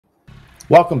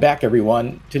Welcome back,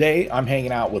 everyone. Today I'm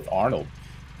hanging out with Arnold,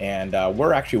 and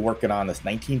we're actually working on this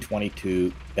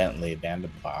 1922 Bentley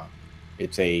Vanderbilt.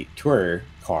 It's a tourer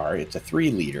car. It's a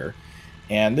 3-liter,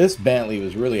 and this Bentley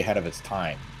was really ahead of its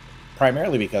time,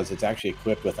 primarily because it's actually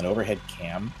equipped with an overhead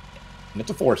cam, and it's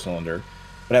a 4-cylinder,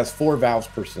 but has 4 valves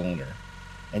per cylinder.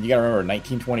 And you got to remember,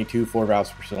 1922 4 valves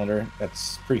per cylinder.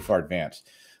 That's pretty far advanced.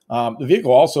 The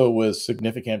vehicle also was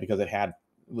significant because it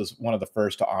was one of the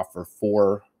first to offer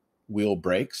 4-wheel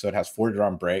brakes, so it has 4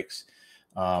 drum brakes.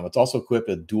 It's also equipped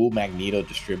with dual magneto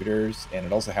distributors, and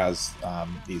it also has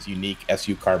these unique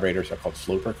SU carburetors. They're called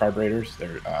sloper carburetors.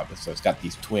 So it's got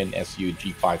these twin SU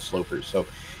G5 slopers. So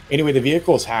anyway, the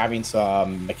vehicle is having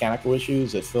some mechanical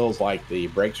issues. It feels like the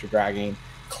brakes are dragging,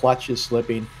 clutch is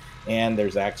slipping, and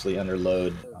there's actually under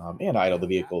load and idle. The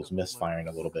vehicle is misfiring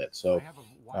a little bit. So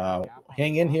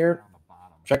hang in here.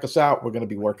 Check us out. We're going to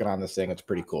be working on this thing. It's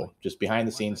pretty cool. Just behind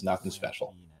the scenes, nothing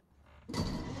special.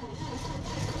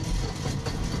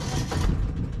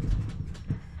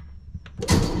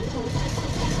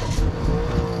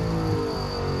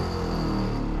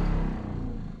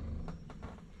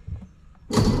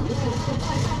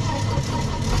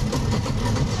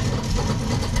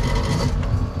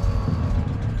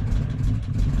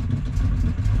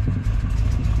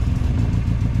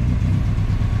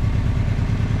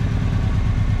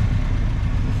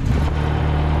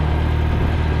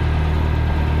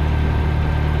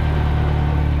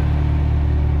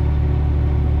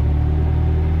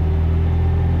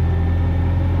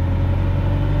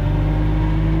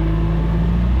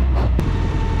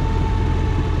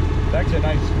 Actually,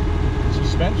 nice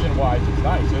suspension-wise. It's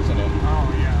nice, isn't it? Oh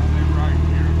yeah, they're right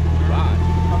beautiful. They're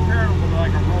comparable to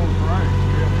like a Rolls Royce,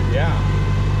 really. Yeah.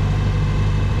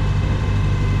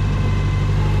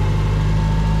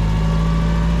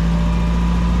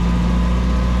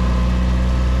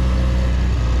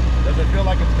 Does it feel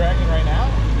like it's dragging right now?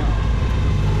 No.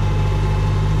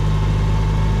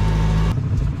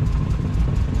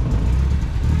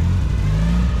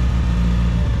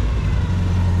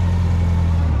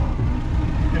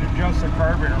 Adjust the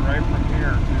carburetor right from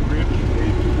here to reach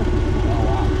speed. Oh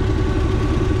wow.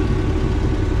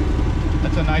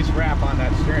 That's a nice wrap on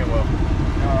that steering wheel.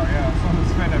 Oh yeah, someone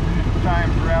spent a few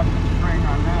times wrapping the spring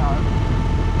on that.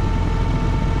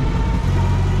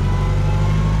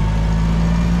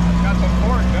 It's got some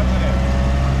torque, doesn't it?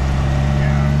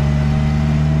 Yeah.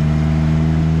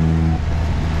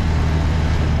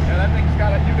 Yeah, that thing's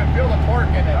got you can feel the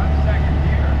torque in it. That's second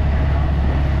gear.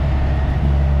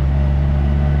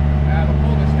 It'll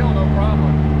pull the still, no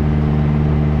problem.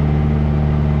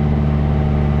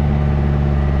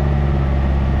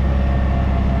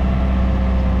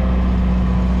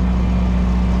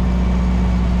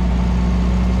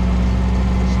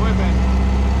 It's slipping.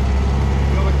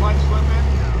 Feel the clutch slipping?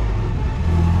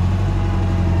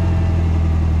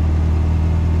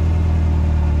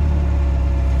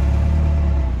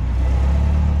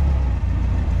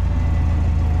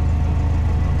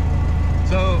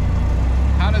 So,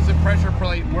 how does the pressure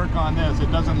plate work on this? It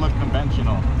doesn't look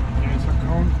conventional. Yeah, it's a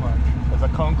cone clutch. It's a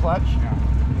cone clutch? Yeah.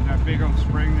 That big old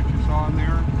spring that you saw in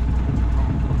there.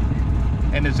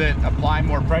 And does it apply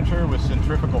more pressure with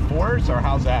centrifugal force, or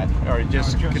how's that? Or it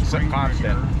just, spring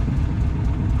constant? pressure.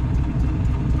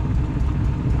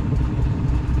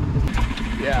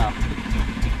 Yeah.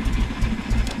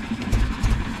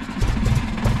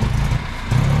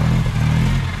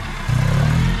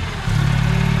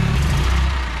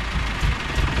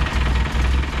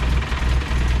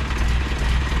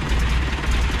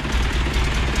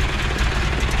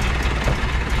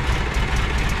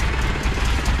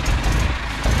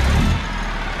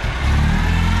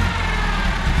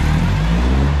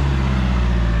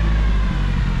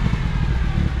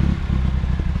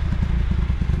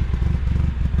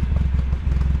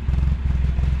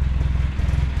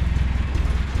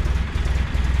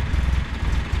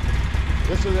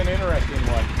 This is an interesting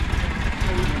one.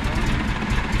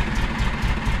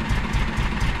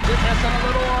 Is it messing a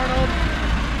little, Arnold?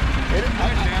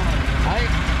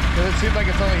 Because it seems like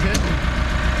it's only hitting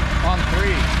on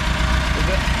 3. Is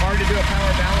it hard to do a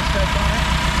power balance test on it?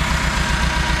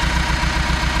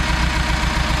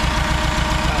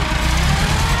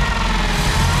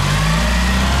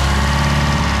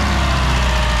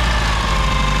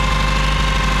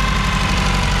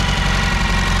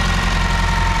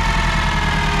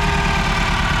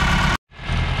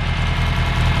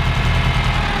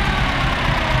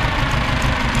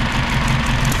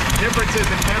 Differences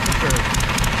in temperature,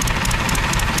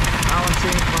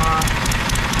 balancing clock.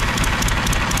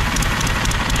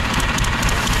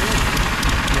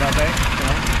 You know what I think?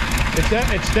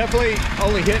 It's definitely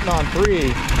only hitting on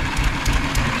 3.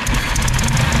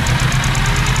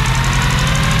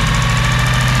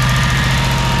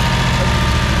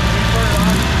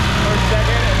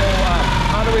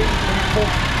 how do we pull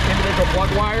individual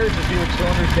plug wires to see which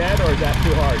cylinder's dead, or is that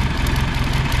too hard?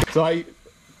 So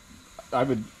I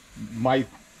would, my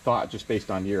thought just based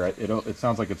on year, it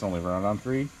sounds like it's only running on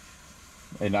 3,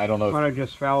 and I don't know. Why don't I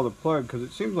just foul the plug, because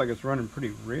it seems like it's running pretty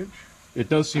rich. It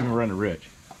does seem to run rich.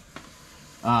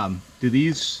 Do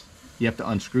these, you have to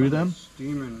unscrew them?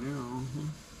 Steaming now.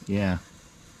 Yeah.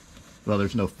 Well,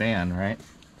 there's no fan, right?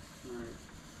 Right.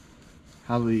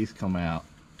 How do these come out?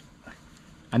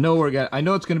 I know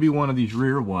it's going to be one of these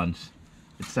rear ones.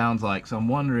 It sounds like. So I'm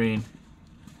wondering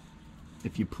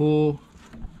if you pull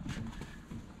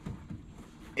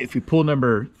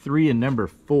number 3 and number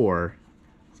 4.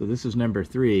 So this is number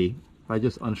 3. If I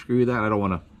just unscrew that, I don't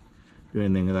want to do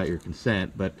anything without your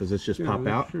consent, but does this just pop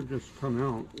out? It should just come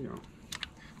out. Yeah.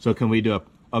 So can we do a?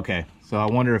 Okay. So I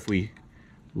wonder if we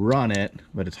run it,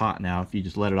 but it's hot now. If you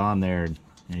just let it on there,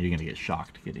 you're going to get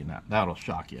shocked getting that. That'll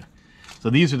shock you. So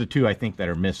these are the 2 I think that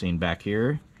are missing back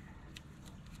here.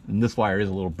 And this wire is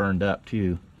a little burned up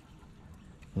too.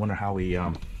 I wonder how we,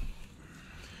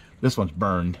 this one's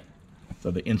burned. So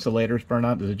the insulator's burned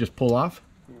out. Does it just pull off?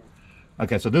 Yeah.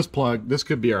 Okay, so this plug, this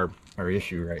could be our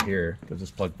issue right here, because this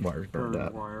plug wire's burned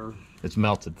up. Wire. It's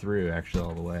melted through actually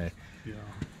all the way. Yeah.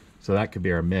 So that could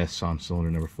be our miss on cylinder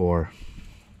number 4.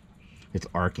 It's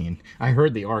arcing. I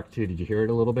heard the arc too. Did you hear it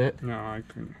a little bit? No, I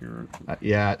couldn't hear it.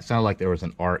 Yeah, it sounded like there was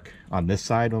an arc on this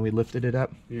side when we lifted it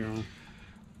up. Yeah.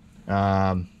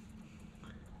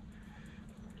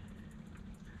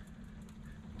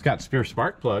 It's got spare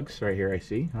spark plugs right here, I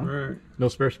see. Huh? Right. No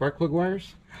spare spark plug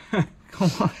wires? Come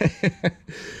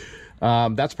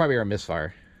on. That's probably our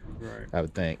misfire. Right. I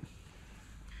would think.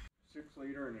 6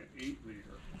 liter and an 8 liter.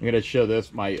 I'm going to show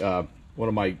this. My one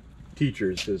of my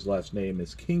teachers, his last name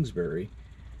is Kingsbury,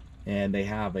 and they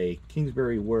have a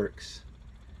Kingsbury Works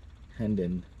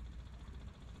Hendon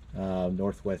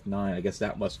Northwest 9. I guess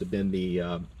that must have been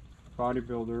the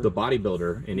bodybuilder. The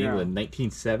bodybuilder in England,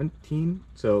 1917.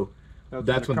 So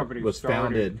that's when it was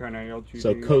founded.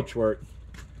 So coach work.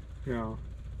 Yeah.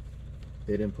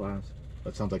 They didn't plows.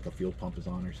 That sounds like a fuel pump is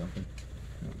on or something.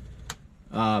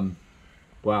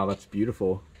 Wow, that's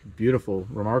beautiful. Beautiful,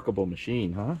 remarkable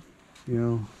machine, huh?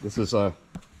 Yeah. This is a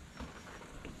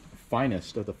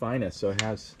finest of the finest. So it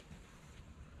has,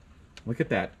 look at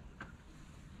that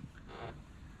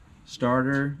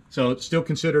starter. So it's still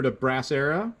considered a brass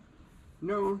era?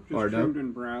 No, just trimmed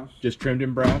in brass. Just trimmed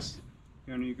in brass?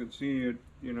 And you can see it,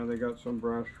 you know, they got some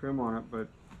brass trim on it, but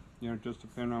you know, just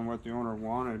depending on what the owner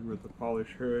wanted with the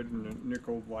polished hood and the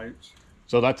nickel lights.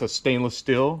 So that's a stainless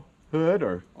steel hood,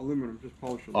 or aluminum, just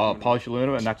polished aluminum. Polished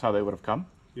aluminum, and that's how they would have come?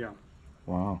 Yeah.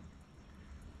 Wow.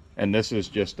 And this is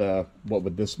just what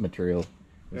would this material?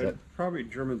 Is that probably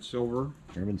German silver.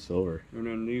 German silver. And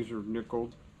then these are nickel.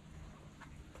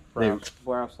 Brass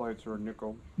lights are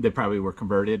nickel. They probably were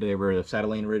converted. They were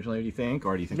acetylene originally, do you think,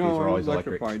 or do you think these were always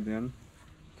electrified then?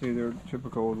 See, they're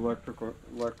typical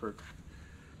electric.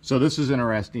 So this is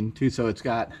interesting too. So it's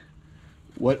got,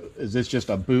 what is this? Just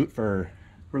a boot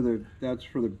that's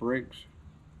for the brakes.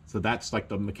 So that's like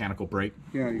the mechanical brake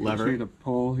lever. You can see the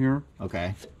pull here.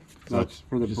 Okay. So that's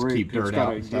for the brake. Keep dirt it's got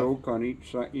out a yoke on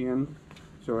each end,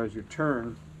 so as you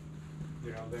turn,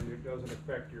 you know, then it doesn't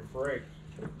affect your brakes.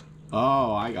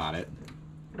 Oh, I got it.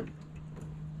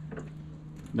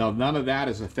 No, none of that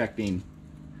is affecting.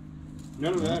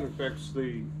 None of that affects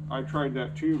the. I tried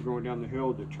that too, going down the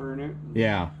hill to turn it.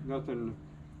 Yeah. Nothing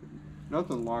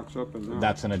locks up in that.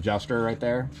 That's an adjuster right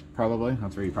there, probably.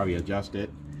 That's where you probably adjust it.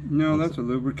 No, that's a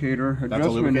lubricator. That's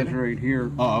Adjustment is right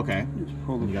here. Oh, okay. Just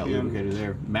pull the You got lubricator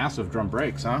there. Massive drum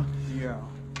brakes, huh? Yeah.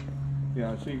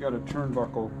 Yeah, so you got a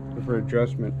turnbuckle for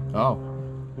adjustment. Oh.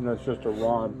 And that's just a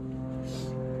rod.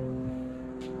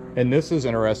 And this is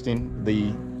interesting,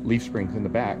 the leaf springs in the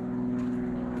back.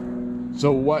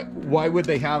 So why would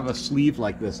they have a sleeve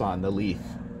like this on the leaf?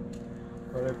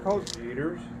 Well, they're called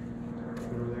gators.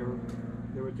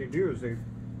 What they do is they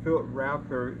wrap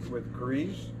her with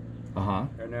grease.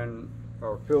 And then,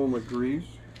 or fill them with grease.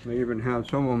 They even have,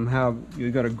 some of them have,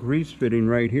 you got a grease fitting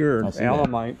right here,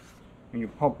 alamite, and you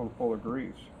pump them full of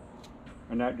grease.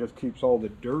 And that just keeps all the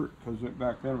dirt, because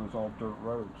back then it was all dirt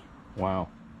roads. Wow.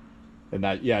 And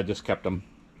that, yeah, just kept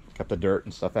the dirt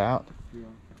and stuff out. Yeah.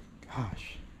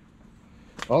 Gosh.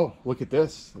 Oh, look at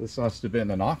this. This must have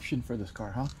been an option for this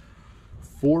car, huh?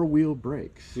 4-wheel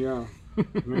brakes. Yeah.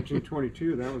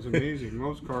 1922, that was amazing.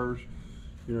 Most cars,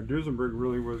 you know, Duesenberg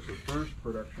really was the first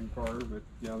production car, but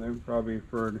yeah, they probably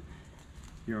preferred,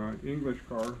 you know, an English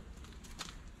car. You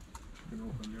can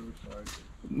open the other side.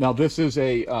 Now this is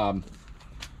a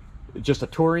just a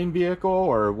touring vehicle,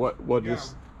 or what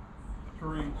is?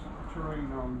 Touring,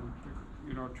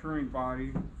 you know, touring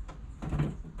body.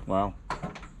 Wow.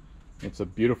 It's a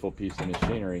beautiful piece of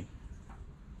machinery.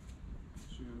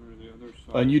 See under the other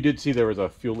side. And you did see there was a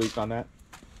fuel leak on that?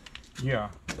 Yeah.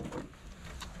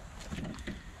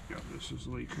 Yeah, this is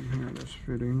leaking here, this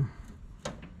fitting.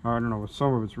 I don't know,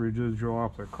 some of it's residual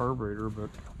off the carburetor, but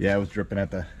Yeah, it was dripping at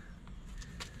the...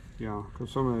 yeah,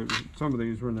 because some of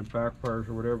these were in the backfires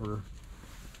or whatever.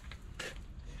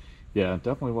 Yeah, it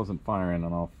definitely wasn't firing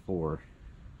on all four.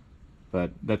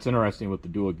 But that's interesting with the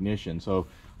dual ignition. So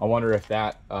I wonder if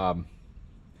that... how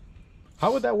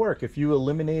would that work? If you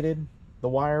eliminated the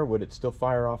wire, would it still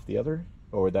fire off the other?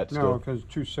 Or would that still... No, because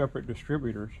two separate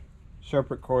distributors.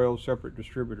 Separate coils, separate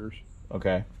distributors.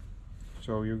 Okay.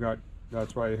 So you got...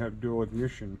 That's why you have dual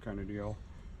ignition kind of deal.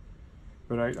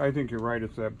 But I think you're right,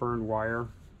 it's that burned wire.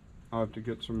 I'll have to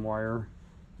get some wire.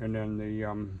 And then the...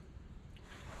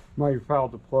 might have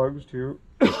fouled the plugs too.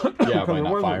 Yeah, because by it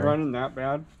not wasn't firing. running that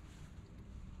bad.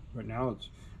 But now it's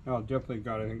definitely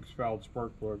got, I think, fouled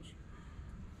spark plugs.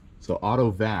 So auto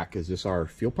vac, is this our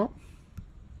fuel pump?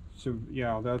 So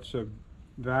yeah, that's a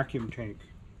vacuum tank.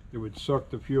 It would suck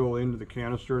the fuel into the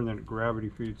canister and then it gravity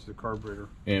feeds the carburetor.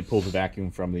 And it pulls the vacuum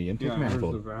from the intake Yeah, there's the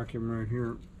manifold. vacuum right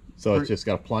here. So it's just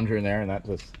got a plunger in there and that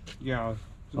just... Yeah.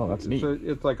 Oh, that's neat.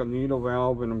 It's like a needle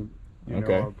valve and a,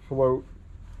 Okay. a float,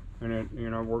 and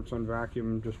it works on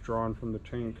vacuum, just drawn from the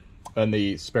tank. And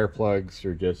the spare plugs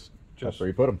are just that's where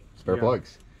you put them, spare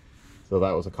plugs. So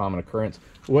that was a common occurrence.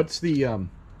 What's the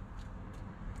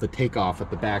takeoff at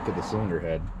the back of the cylinder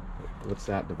head? What's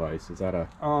that device? Is that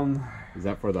is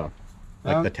that for the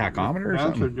the tachometer or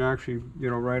something? That's actually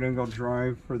right angle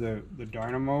drive for the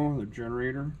dynamo, the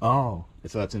generator. Oh,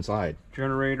 so that's inside.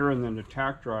 Generator, and then the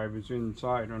tach drive is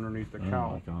inside underneath the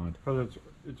cowl. Oh my God! Because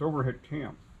it's overhead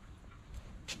cam.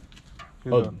 See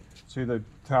Oh. the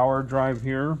tower drive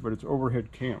here, but it's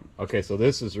overhead cam. Okay, so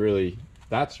this is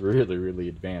that's really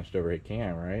advanced overhead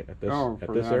cam, right? At this for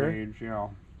this that area? age, yeah.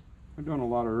 I've done a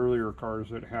lot of earlier cars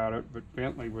that had it, but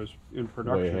Bentley was in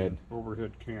production ahead.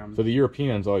 overhead cam. So the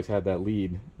Europeans always had that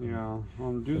lead. Yeah,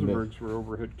 well, the Duesenbergs were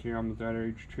overhead cam at that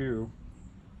age too.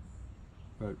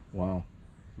 But wow,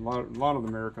 a lot of the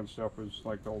American stuff was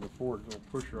like all the Fords,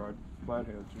 old push rod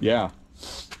flatheads. Yeah.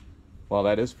 Well,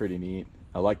 that is pretty neat.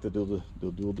 I like the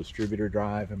dual distributor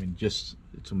drive. I mean, just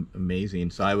it's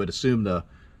amazing. So I would assume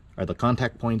are the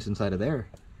contact points inside of there.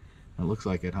 It looks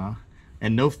like it, huh?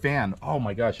 And no fan. Oh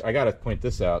my gosh, I gotta point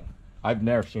this out. I've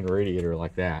never seen a radiator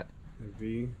like that. The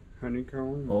V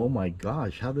honeycomb. Oh my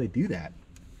gosh, how do they do that?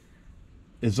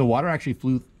 Is the water actually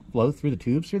flow through the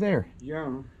tubes through there?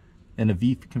 Yeah. In a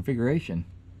V configuration.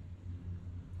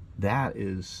 That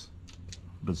is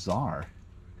bizarre.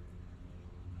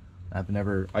 I've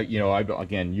never,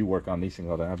 again, you work on these things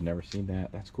all the time. I've never seen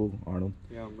that. That's cool, Arnold.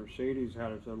 Yeah, Mercedes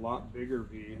had a lot bigger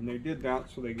V, and they did that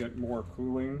so they get more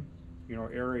cooling,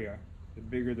 area. The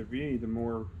bigger the V, the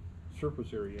more surface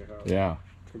area you have. Yeah.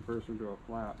 In comparison to a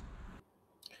flat.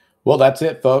 Well, that's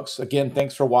it, folks. Again,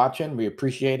 thanks for watching. We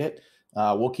appreciate it.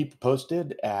 We'll keep you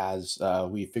posted as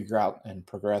we figure out and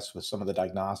progress with some of the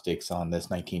diagnostics on this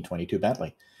 1922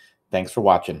 Bentley. Thanks for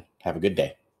watching. Have a good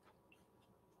day.